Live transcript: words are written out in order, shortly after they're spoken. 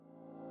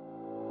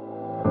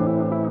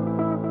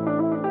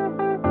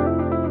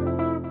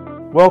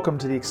Welcome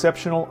to the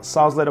Exceptional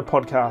Sales Leader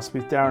Podcast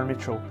with Darren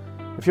Mitchell.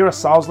 If you're a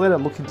sales leader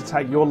looking to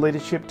take your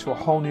leadership to a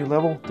whole new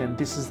level, then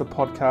this is the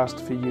podcast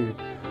for you.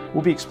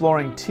 We'll be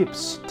exploring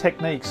tips,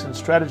 techniques, and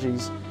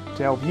strategies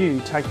to help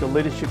you take your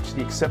leadership to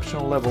the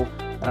exceptional level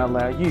and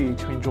allow you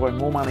to enjoy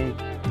more money,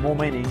 more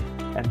meaning,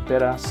 and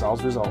better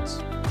sales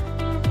results.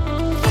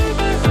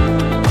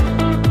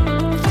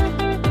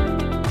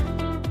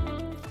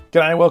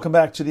 G'day and welcome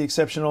back to the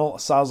Exceptional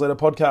Sales Leader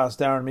Podcast.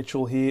 Darren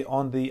Mitchell here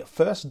on the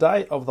first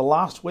day of the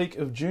last week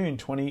of June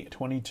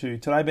 2022.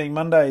 Today being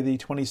Monday, the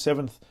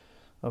 27th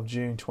of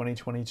June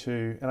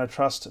 2022. And I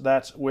trust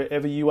that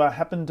wherever you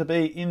happen to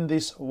be in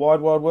this wide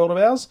world of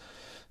ours,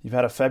 you've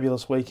had a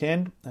fabulous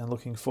weekend and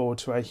looking forward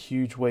to a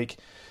huge week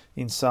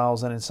in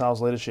sales and in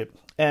sales leadership.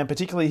 And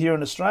particularly here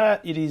in Australia,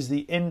 it is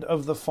the end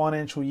of the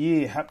financial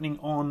year happening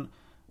on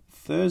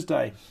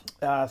Thursday.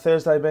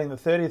 Thursday being the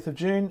 30th of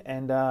June,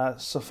 and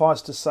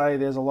suffice to say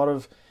there's a lot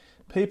of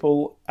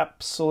people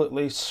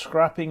absolutely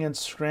scrapping and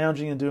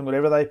scrounging and doing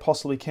whatever they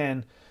possibly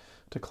can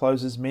to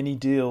close as many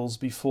deals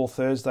before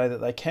Thursday that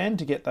they can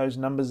to get those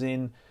numbers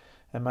in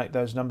and make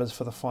those numbers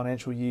for the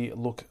financial year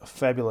look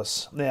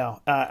fabulous.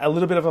 Now, a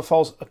little bit of a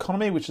false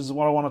economy, which is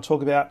what I want to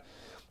talk about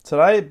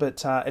today,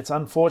 but it's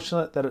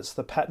unfortunate that it's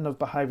the pattern of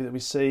behaviour that we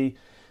see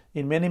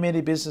in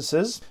many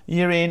businesses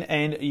year in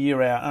and year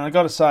out. And I've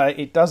got to say,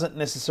 it doesn't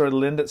necessarily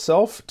lend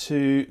itself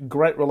to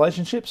great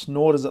relationships,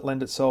 nor does it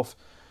lend itself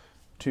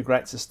to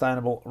great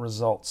sustainable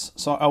results.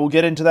 So I will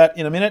get into that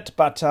in a minute,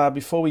 but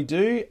before we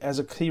do, as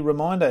a key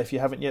reminder, if you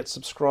haven't yet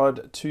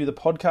subscribed to the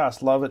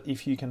podcast, love it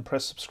if you can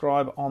press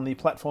subscribe on the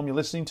platform you're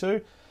listening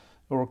to,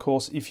 or of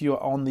course, if you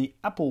are on the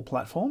Apple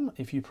platform,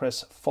 if you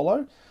press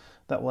follow,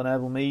 that will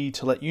enable me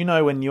to let you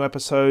know when new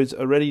episodes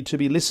are ready to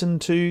be listened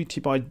to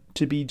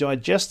be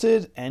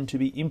digested and to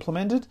be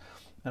implemented.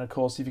 And of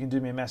course, if you can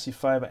do me a massive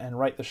favour and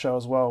rate the show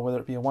as well, whether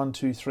it be a 1,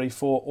 2, 3,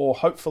 4 or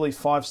hopefully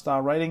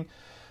 5-star rating,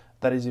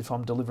 that is if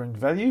I'm delivering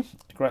value.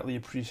 Greatly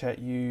appreciate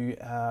you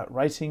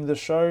rating the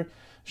show,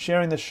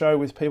 sharing the show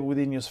with people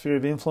within your sphere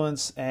of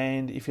influence,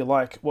 and if you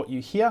like what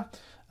you hear,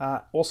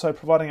 also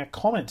providing a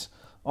comment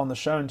on the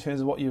show in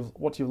terms of what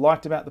you've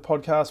liked about the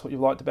podcast, what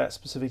you've liked about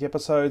specific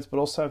episodes, but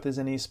also if there's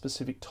any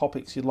specific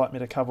topics you'd like me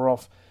to cover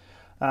off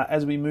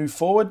as we move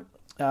forward.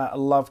 I'd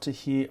love to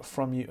hear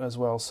from you as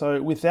well.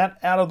 So with that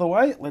out of the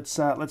way, let's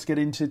get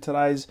into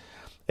today's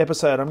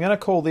episode. I'm going to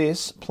call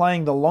this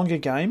 "Playing the Longer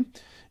Game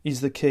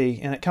is the Key,"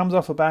 and it comes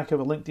off the back of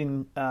a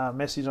LinkedIn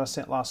message I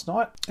sent last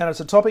night. And it's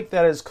a topic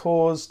that has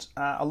caused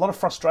a lot of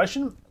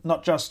frustration,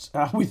 not just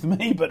with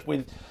me, but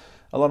with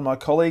a lot of my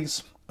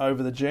colleagues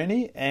over the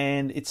journey,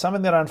 and it's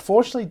something that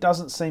unfortunately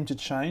doesn't seem to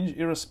change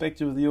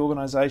irrespective of the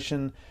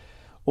organisation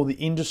or the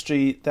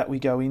industry that we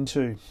go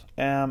into.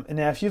 And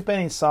now, if you've been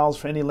in sales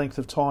for any length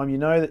of time, you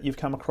know that you've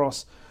come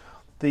across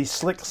the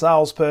slick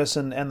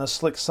salesperson and the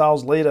slick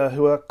sales leader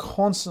who are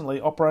constantly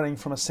operating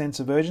from a sense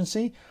of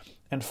urgency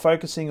and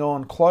focusing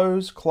on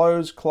close.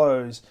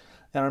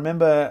 And I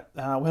remember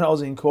when I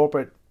was in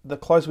corporate, the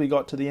closer we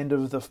got to the end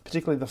of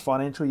particularly the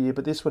financial year,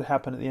 but this would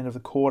happen at the end of the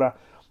quarter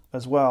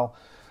as well,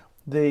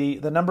 the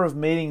number of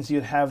meetings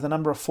you'd have, the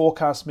number of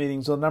forecast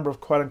meetings, or the number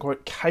of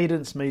quote-unquote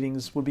cadence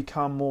meetings would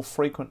become more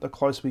frequent the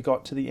closer we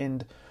got to the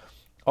end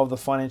of the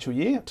financial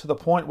year, to the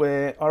point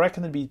where I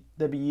reckon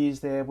there'd be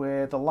years there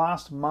where the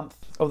last month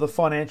of the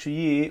financial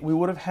year we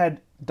would have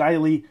had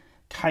daily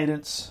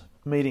cadence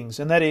meetings.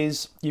 And that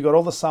is, you got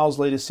all the sales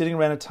leaders sitting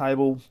around a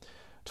table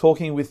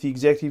talking with the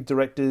executive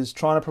directors,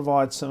 trying to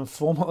provide some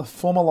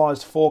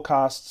formalized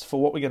forecasts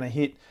for what we're going to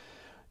hit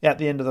at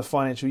the end of the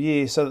financial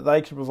year, so that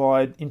they could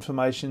provide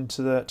information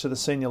to the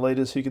senior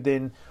leaders who could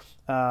then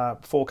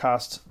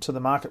forecast to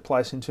the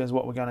marketplace in terms of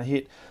what we're going to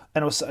hit.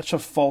 And it was such a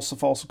false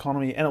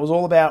economy. And it was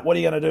all about, what are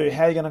you going to do?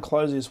 How are you going to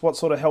close this? What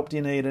sort of help do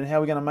you need? And how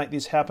are we going to make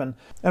this happen?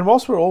 And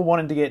whilst we were all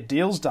wanting to get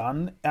deals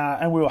done,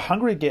 and we were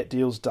hungry to get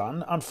deals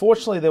done,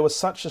 unfortunately there was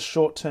such a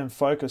short-term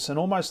focus and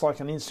almost like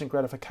an instant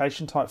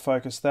gratification type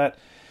focus that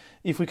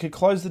if we could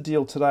close the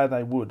deal today,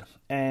 they would.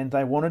 And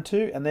they wanted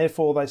to, and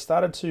therefore they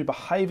started to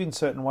behave in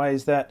certain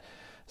ways that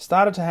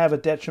started to have a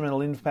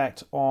detrimental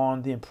impact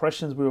on the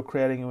impressions we were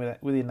creating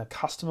within the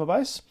customer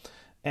base.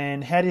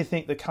 And how do you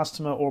think the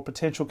customer or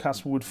potential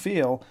customer would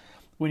feel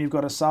when you've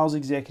got a sales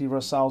executive or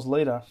a sales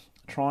leader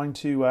trying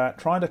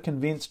to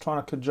convince,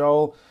 trying to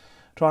cajole,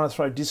 trying to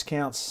throw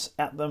discounts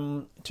at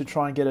them to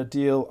try and get a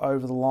deal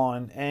over the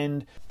line?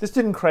 And this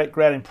didn't create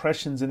great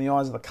impressions in the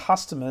eyes of the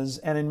customers,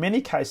 and in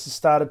many cases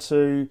started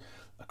to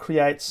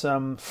create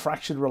some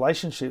fractured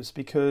relationships,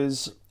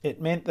 because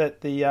it meant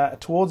that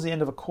towards the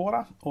end of a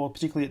quarter, or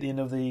particularly at the end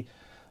of the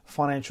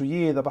financial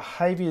year, the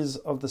behaviours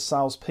of the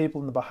salespeople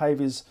and the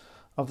behaviours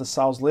of the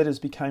sales leaders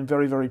became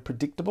very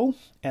predictable,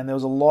 and there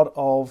was a lot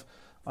of,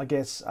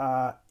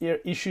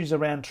 issues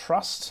around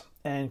trust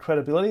and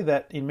credibility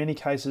that in many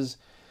cases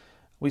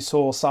we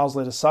saw sales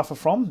leaders suffer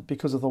from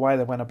because of the way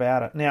they went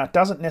about it. Now, it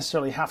doesn't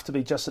necessarily have to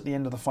be just at the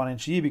end of the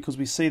financial year, because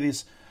we see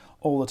this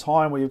all the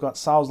time where you've got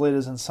sales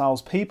leaders and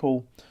sales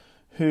people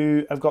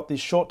who have got this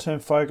short-term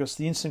focus,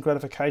 the instant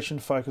gratification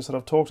focus that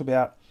I've talked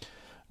about,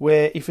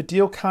 where if a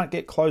deal can't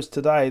get closed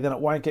today, then it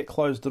won't get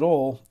closed at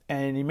all.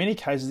 And in many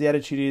cases, the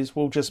attitude is,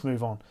 we'll just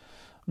move on.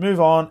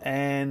 Move on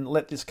and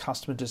let this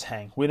customer just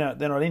hang.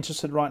 They're not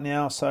interested right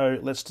now, so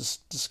let's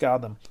just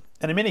discard them.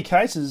 And in many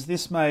cases,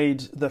 this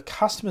made the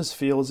customers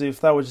feel as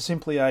if they were just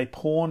simply a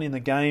pawn in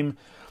the game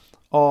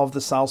of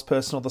the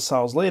salesperson or the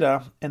sales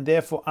leader, and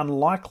therefore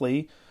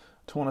unlikely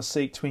to want to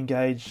seek to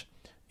engage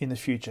in the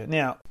future.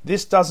 Now,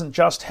 this doesn't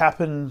just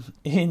happen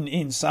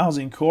in sales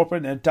in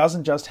corporate, and it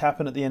doesn't just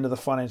happen at the end of the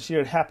financial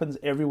year. It happens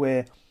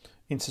everywhere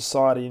in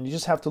society, and you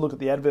just have to look at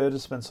the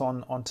advertisements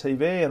on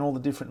TV and all the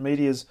different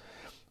medias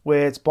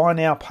where it's buy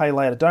now, pay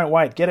later. Don't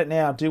wait, get it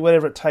now, do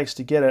whatever it takes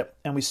to get it.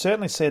 And we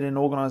certainly see it in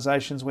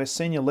organisations where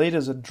senior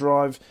leaders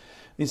drive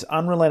this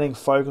unrelenting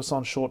focus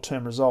on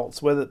short-term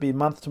results, whether it be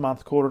month to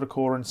month, quarter to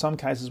quarter, in some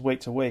cases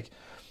week to week.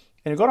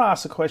 And you've got to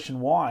ask the question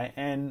why.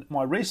 And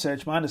my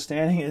research, my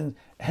understanding,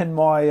 and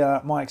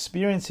my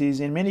experience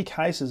is in many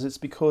cases it's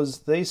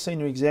because these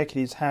senior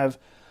executives have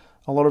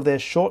a lot of their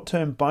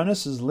short-term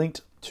bonuses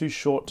linked to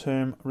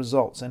short-term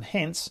results. And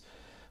hence,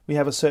 we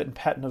have a certain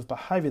pattern of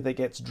behaviour that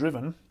gets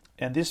driven.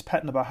 And this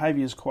pattern of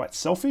behaviour is quite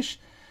selfish.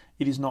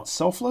 It is not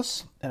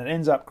selfless. And it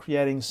ends up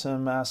creating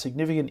some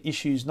significant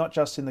issues, not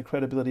just in the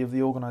credibility of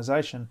the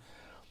organisation,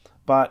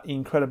 but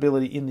in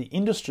credibility in the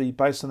industry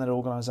based on that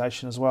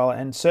organisation as well.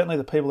 And certainly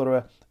the people that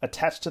are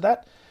attached to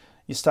that,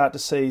 you start to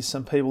see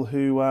some people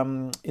who,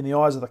 in the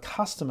eyes of the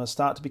customer,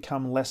 start to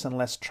become less and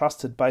less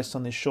trusted based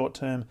on this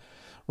short-term,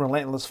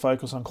 relentless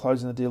focus on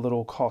closing the deal at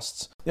all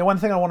costs. Now, one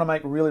thing I want to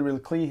make really, really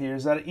clear here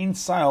is that in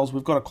sales,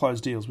 we've got to close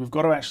deals. We've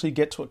got to actually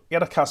get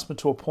a customer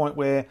to a point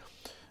where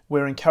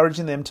we're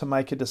encouraging them to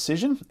make a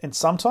decision. And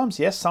sometimes,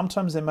 yes,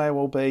 sometimes there may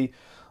well be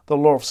the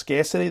law of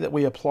scarcity that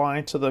we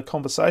apply to the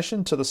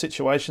conversation, to the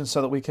situation,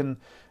 so that we can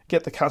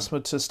get the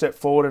customer to step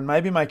forward and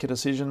maybe make a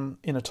decision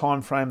in a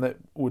time frame that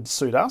would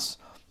suit us.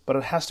 But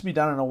it has to be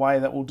done in a way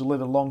that will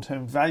deliver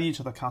long-term value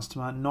to the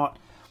customer, not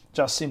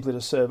just simply to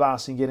serve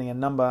us in getting a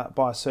number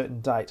by a certain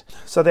date.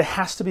 So there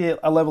has to be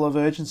a level of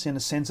urgency and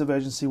a sense of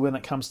urgency when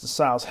it comes to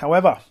sales.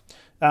 However,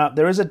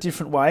 there is a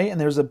different way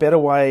and there is a better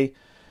way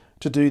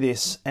to do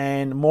this.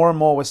 And more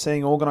we're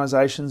seeing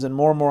organisations, and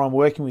more I'm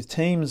working with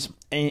teams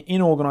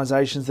in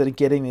organisations that are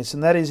getting this.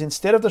 And that is,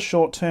 instead of the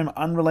short-term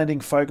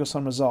unrelenting focus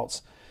on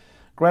results,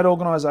 great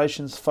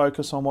organisations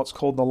focus on what's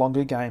called the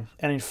longer game.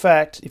 And in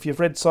fact, if you've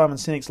read Simon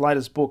Sinek's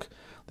latest book,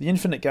 The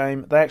Infinite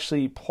Game, they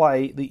actually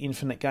play the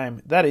infinite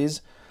game. That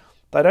is,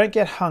 they don't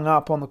get hung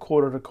up on the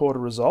quarter-to-quarter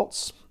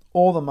results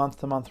or the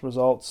month-to-month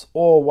results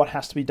or what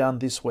has to be done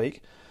this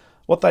week.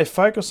 What they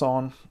focus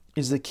on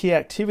is the key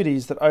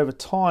activities that over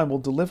time will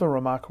deliver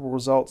remarkable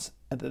results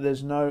and that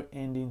there's no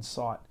end in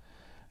sight.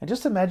 And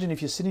just imagine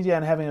if you're sitting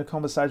down having a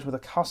conversation with a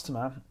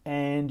customer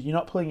and you're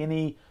not putting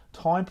any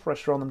time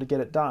pressure on them to get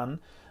it done.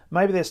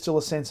 Maybe there's still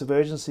a sense of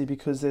urgency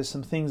because there's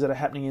some things that are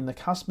happening in the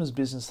customer's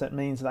business that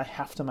means they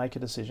have to make a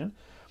decision.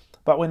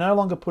 But we're no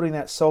longer putting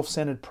that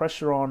self-centered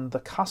pressure on the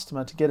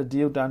customer to get a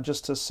deal done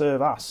just to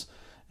serve us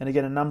and to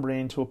get a number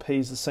in to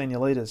appease the senior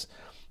leaders.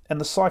 And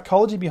the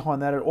psychology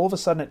behind that, all of a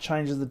sudden it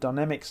changes the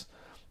dynamics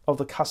of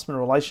the customer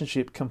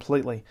relationship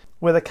completely,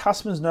 where the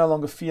customer is no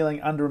longer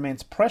feeling under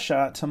immense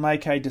pressure to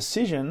make a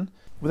decision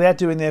without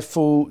doing their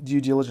full due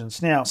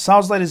diligence. Now,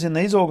 sales leaders in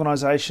these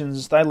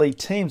organizations, they lead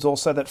teams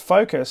also that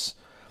focus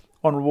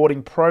on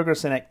rewarding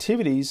progress and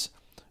activities,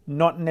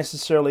 not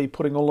necessarily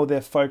putting all of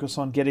their focus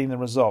on getting the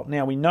result.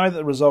 Now, we know that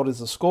the result is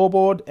the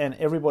scoreboard and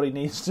everybody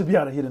needs to be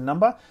able to hit a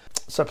number.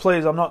 So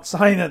please, I'm not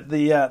saying that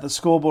the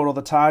scoreboard or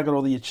the target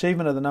or the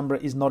achievement of the number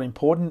is not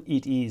important.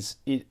 It is.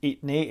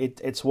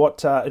 It's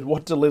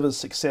what delivers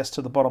success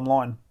to the bottom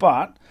line.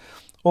 But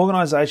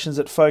organizations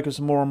that focus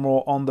more and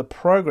more on the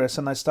progress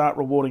and they start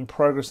rewarding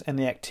progress and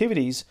the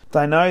activities,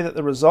 they know that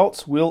the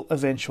results will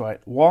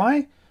eventuate.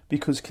 Why?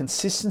 Because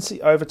consistency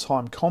over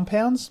time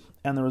compounds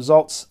and the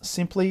results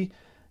simply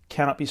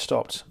cannot be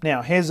stopped.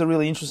 Now, here's a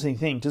really interesting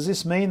thing. Does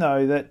this mean,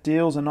 though, that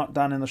deals are not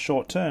done in the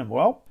short term?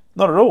 Well,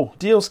 not at all.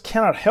 Deals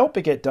cannot help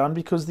but get done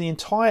because the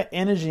entire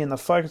energy and the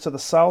focus of the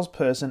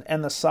salesperson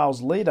and the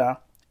sales leader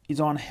is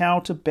on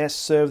how to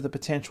best serve the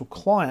potential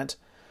client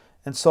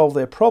and solve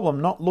their problem,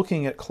 not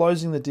looking at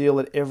closing the deal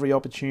at every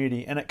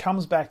opportunity. And it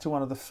comes back to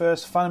one of the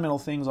first fundamental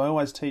things I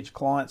always teach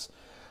clients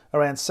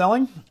around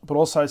selling, but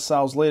also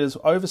sales leaders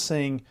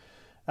overseeing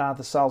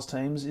the sales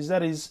teams,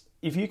 is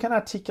if you can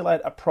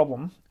articulate a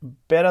problem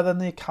better than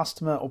the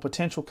customer or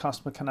potential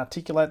customer can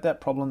articulate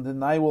that problem, then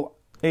they will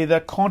either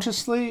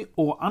consciously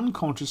or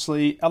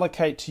unconsciously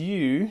allocate to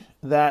you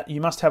that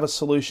you must have a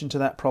solution to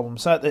that problem.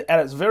 So at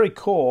its very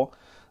core,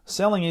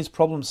 selling is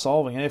problem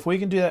solving. And if we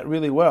can do that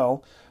really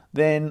well,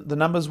 then the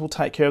numbers will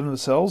take care of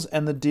themselves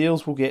and the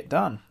deals will get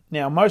done.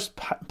 Now, most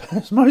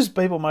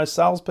people, most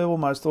salespeople,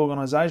 most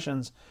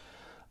organizations,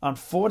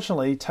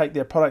 unfortunately, take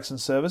their products and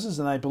services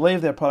and they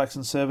believe their products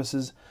and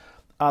services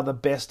are the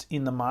best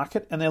in the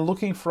market, and they're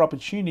looking for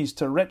opportunities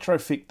to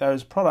retrofit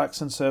those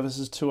products and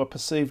services to a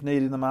perceived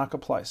need in the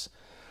marketplace.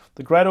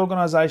 The great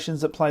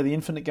organizations that play the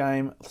infinite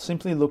game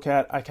simply look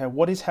at, okay,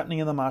 what is happening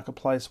in the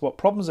marketplace, what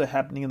problems are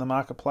happening in the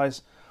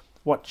marketplace,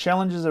 what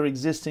challenges are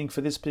existing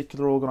for this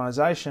particular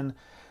organization.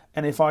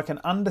 And if I can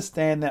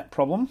understand that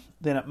problem,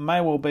 then it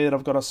may well be that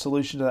I've got a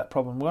solution to that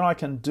problem. When I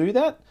can do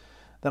that,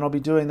 then I'll be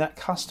doing that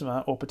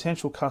customer or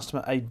potential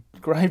customer a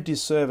grave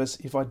disservice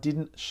if I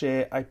didn't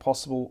share a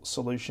possible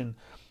solution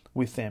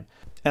with them.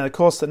 And of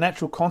course, the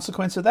natural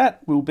consequence of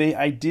that will be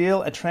a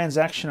deal, a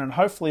transaction, and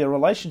hopefully a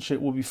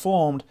relationship will be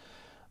formed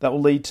that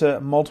will lead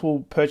to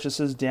multiple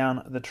purchases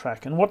down the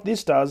track. And what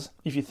this does,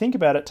 if you think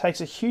about it,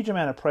 takes a huge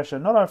amount of pressure,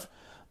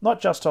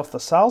 not just off the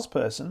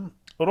salesperson,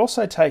 but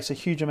also takes a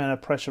huge amount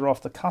of pressure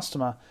off the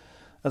customer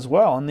as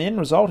well. And the end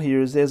result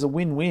here is there's a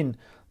win-win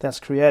that's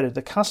created.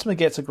 The customer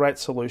gets a great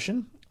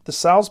solution. The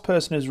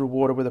salesperson is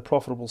rewarded with a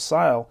profitable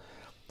sale.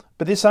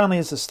 But this only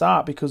is the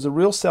start, because the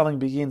real selling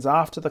begins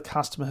after the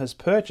customer has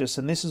purchased.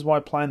 And this is why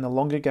playing the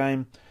longer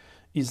game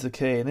is the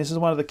key. And this is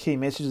one of the key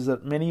messages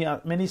that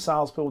many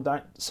salespeople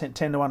don't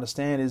tend to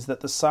understand, is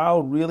that the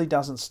sale really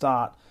doesn't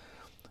start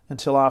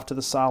until after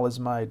the sale is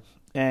made.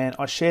 And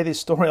I share this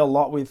story a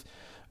lot with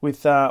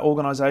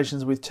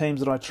organizations, with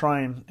teams that I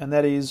train, and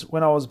that is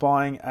when I was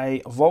buying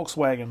a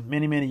Volkswagen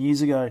many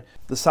years ago.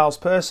 The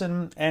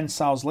salesperson and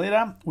sales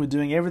leader were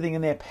doing everything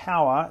in their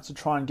power to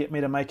try and get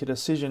me to make a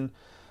decision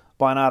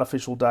by an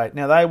artificial date.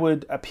 Now, they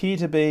would appear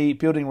to be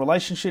building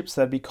relationships.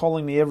 They'd be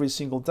calling me every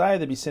single day.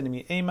 They'd be sending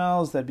me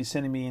emails. They'd be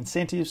sending me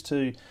incentives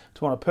to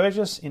want to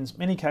purchase. In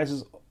many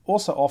cases,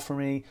 also offering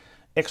me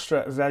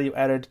extra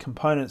value-added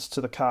components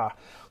to the car.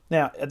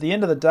 Now, at the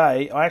end of the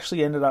day, I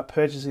actually ended up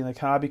purchasing the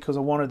car because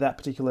I wanted that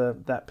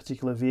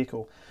particular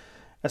vehicle.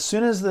 As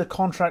soon as the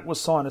contract was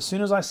signed, as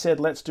soon as I said,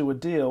 let's do a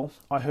deal,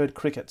 I heard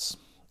crickets.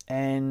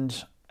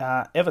 And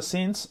ever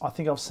since, I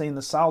think I've seen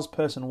the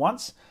salesperson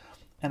once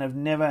and have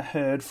never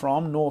heard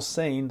from nor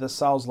seen the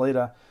sales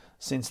leader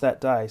since that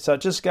day. So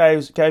it just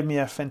gave me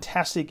a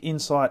fantastic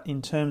insight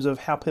in terms of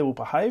how people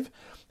behave,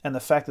 and the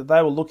fact that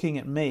they were looking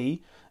at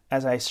me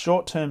as a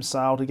short-term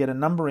sale to get a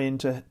number in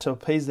to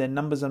appease their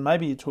numbers and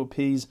maybe to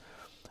appease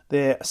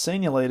their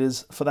senior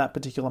leaders for that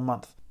particular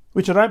month.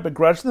 Which I don't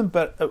begrudge them,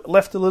 but it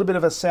left a little bit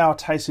of a sour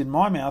taste in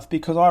my mouth,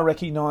 because I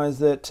recognise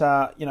that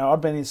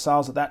I'd been in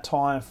sales at that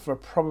time for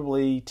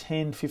probably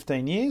 10,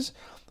 15 years.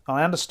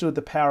 I understood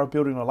the power of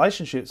building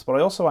relationships, but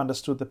I also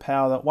understood the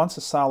power that once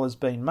a sale has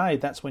been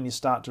made, that's when you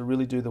start to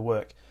really do the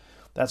work.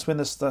 That's when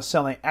the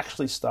selling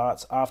actually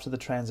starts, after the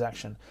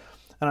transaction.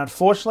 And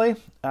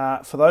unfortunately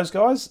for those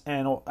guys,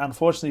 and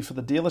unfortunately for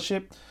the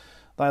dealership,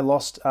 they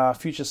lost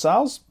future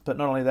sales. But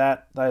not only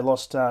that, they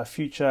lost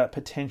future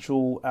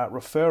potential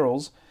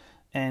referrals.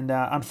 And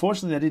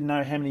unfortunately, they didn't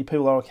know how many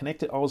people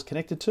I was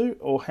connected to,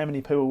 or how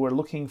many people were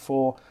looking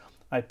for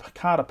a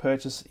car to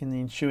purchase in the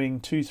ensuing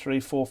 2,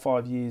 3, 4,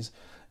 5 years.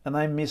 And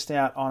they missed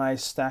out on a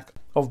stack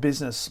of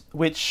business,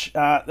 which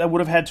they would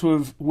have had to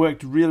have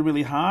worked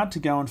really hard to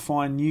go and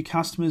find new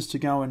customers to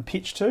go and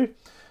pitch to.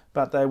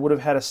 But they would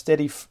have had a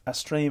steady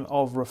stream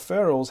of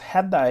referrals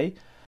had they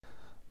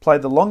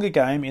played the longer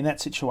game in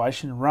that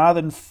situation, rather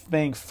than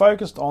being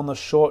focused on the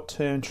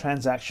short-term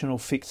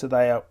transactional fix that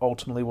they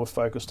ultimately were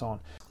focused on.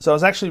 So it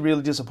was actually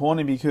really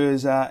disappointing,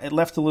 because it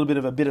left a little bit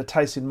of a bitter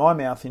taste in my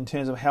mouth in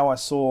terms of how I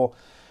saw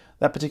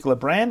that particular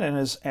brand. And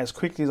as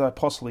quickly as I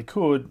possibly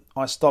could,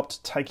 I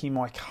stopped taking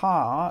my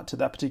car to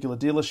that particular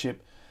dealership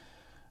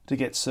to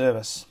get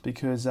service,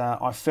 because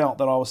I felt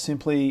that I was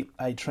simply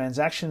a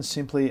transaction,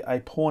 simply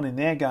a pawn in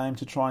their game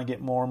to try and get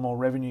more and more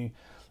revenue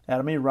out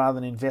of me, rather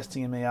than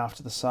investing in me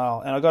after the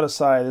sale. And I've got to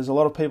say, there's a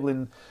lot of people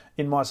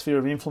in my sphere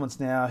of influence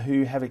now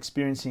who have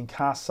experience in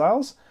car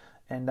sales,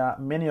 and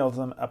many of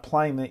them are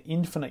playing the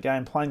infinite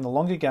game, playing the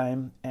longer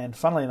game, and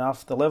funnily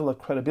enough, the level of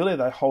credibility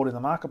they hold in the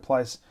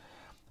marketplace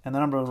and the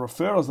number of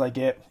referrals they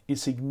get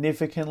is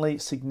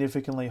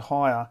significantly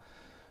higher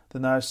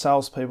than those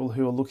salespeople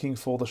who are looking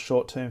for the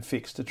short-term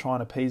fix to try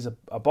and appease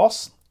a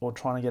boss, or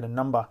trying to get a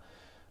number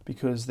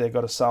because they've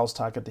got a sales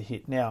target to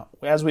hit. Now,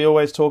 as we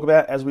always talk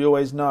about, as we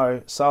always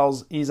know,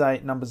 sales is a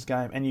numbers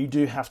game, and you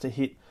do have to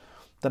hit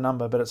the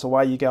number, but it's the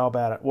way you go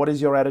about it. What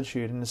is your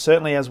attitude? And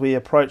certainly as we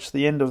approach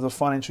the end of the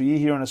financial year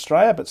here in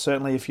Australia, but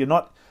certainly if you're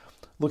not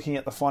looking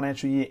at the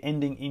financial year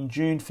ending in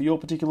June for your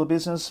particular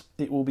business,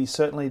 it will be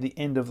certainly the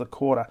end of the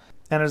quarter.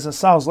 And as a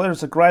sales leader,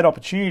 it's a great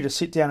opportunity to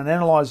sit down and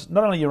analyse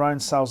not only your own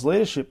sales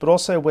leadership, but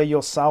also where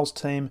your sales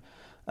team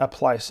are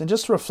placed. And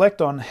just to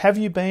reflect on, have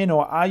you been,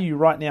 or are you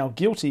right now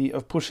guilty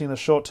of pushing the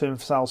short-term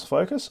sales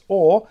focus,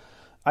 or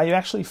are you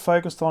actually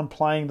focused on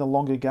playing the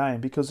longer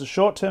game? Because the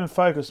short-term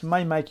focus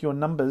may make your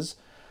numbers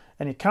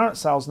and your current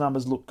sales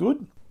numbers look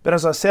good, but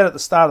as I said at the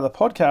start of the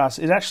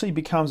podcast, it actually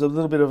becomes a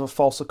little bit of a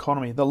false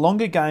economy. The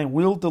longer game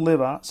will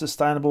deliver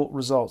sustainable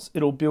results.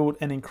 It'll build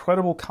an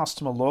incredible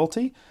customer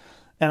loyalty,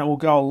 and it will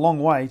go a long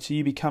way to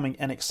you becoming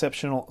an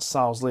exceptional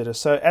sales leader.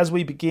 So as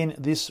we begin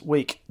this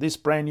week, this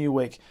brand new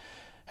week,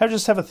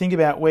 just have a think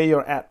about where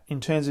you're at in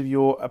terms of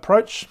your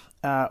approach,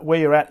 where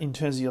you're at in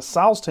terms of your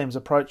sales team's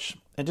approach,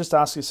 and just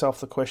ask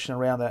yourself the question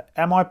around that.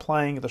 Am I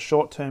playing the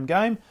short-term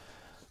game,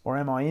 or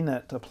am I in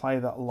it to play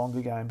the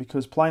longer game?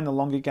 Because playing the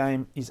longer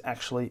game is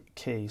actually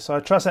key. So I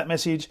trust that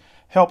message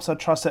helps. I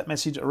trust that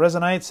message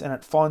resonates and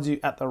it finds you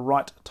at the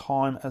right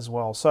time as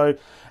well. So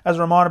as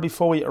a reminder,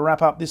 before we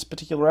wrap up this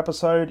particular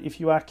episode, if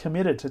you are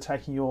committed to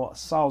taking your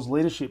sales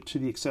leadership to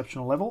the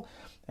exceptional level,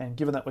 and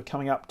given that we're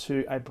coming up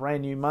to a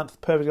brand new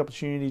month, perfect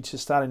opportunity to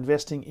start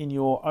investing in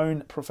your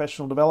own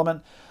professional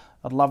development,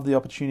 I'd love the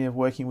opportunity of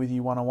working with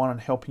you one-on-one and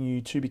helping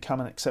you to become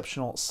an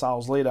exceptional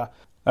sales leader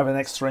over the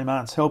next 3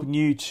 months, helping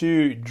you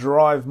to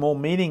drive more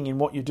meaning in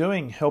what you're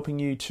doing, helping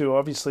you to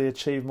obviously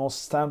achieve more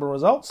sustainable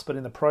results, but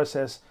in the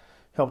process,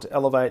 help to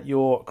elevate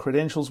your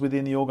credentials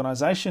within the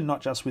organization,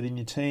 not just within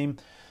your team,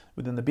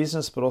 within the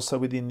business, but also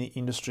within the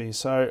industry.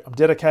 So I'm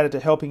dedicated to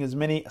helping as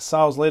many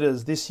sales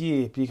leaders this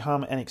year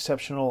become an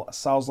exceptional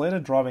sales leader,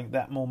 driving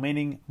that more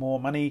meaning, more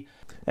money,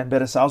 and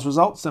better sales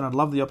results. And I'd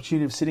love the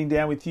opportunity of sitting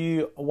down with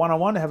you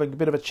one-on-one, having a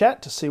bit of a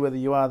chat to see whether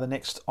you are the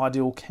next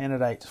ideal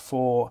candidate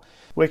for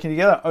working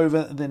together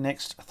over the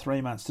next 3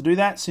 months. To do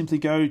that, simply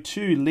go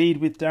to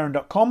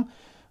leadwithdarren.com.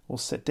 We'll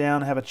sit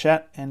down, have a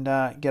chat, and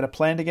get a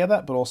plan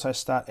together, but also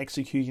start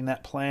executing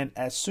that plan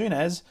as soon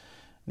as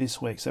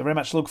this week. So very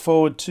much look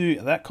forward to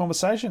that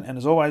conversation. And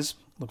as always,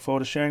 look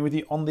forward to sharing with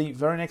you on the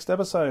very next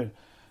episode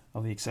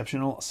of the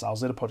Exceptional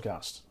Sales Leader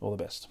Podcast. All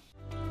the best.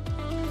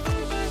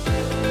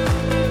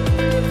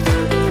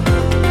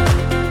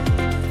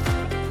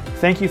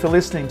 Thank you for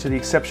listening to the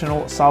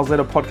Exceptional Sales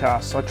Leader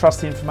Podcast. I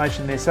trust the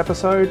information in this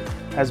episode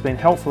has been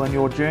helpful in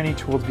your journey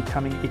towards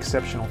becoming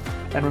exceptional.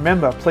 And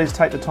remember, please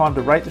take the time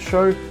to rate the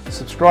show,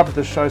 subscribe to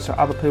the show so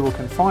other people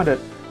can find it.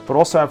 But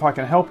also, if I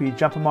can help you,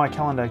 jump on my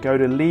calendar, go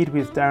to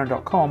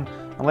leadwithdarren.com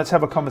and let's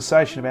have a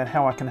conversation about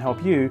how I can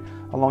help you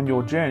along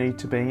your journey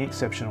to being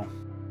exceptional.